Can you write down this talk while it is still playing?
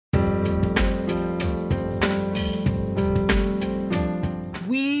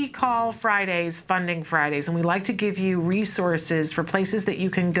call Fridays Funding Fridays, and we like to give you resources for places that you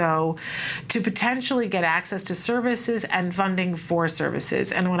can go to potentially get access to services and funding for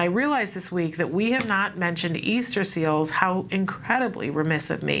services. And when I realized this week that we have not mentioned Easter Seals, how incredibly remiss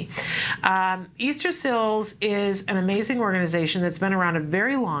of me. Easter Seals is an amazing organization that's been around a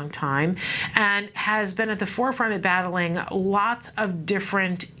very long time and has been at the forefront of battling lots of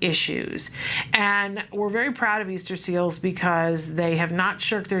different issues. And we're very proud of Easter Seals because they have not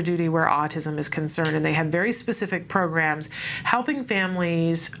shirked their duty where autism is concerned, and they have very specific programs helping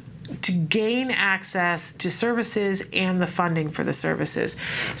families to gain access to services and the funding for the services.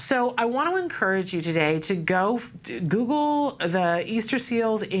 So I want to encourage you today to go Google the Easter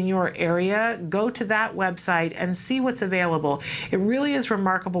Seals in your area, go to that website and see what's available. It really is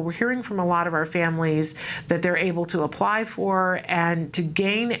remarkable. We're hearing from a lot of our families that they're able to apply for and to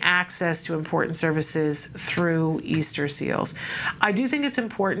gain access to important services through Easter Seals. I do think it's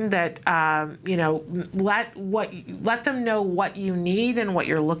important that let them know what you need and what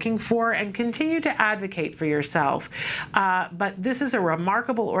you're looking for, and continue to advocate for yourself. But this is a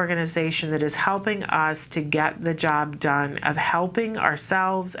remarkable organization that is helping us to get the job done of helping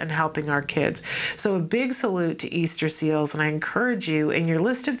ourselves and helping our kids. So a big salute to Easter Seals, and I encourage you in your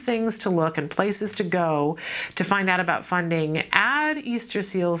list of things to look and places to go to find out about funding, add Easter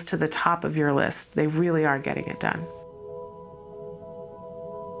Seals to the top of your list. They really are getting it done.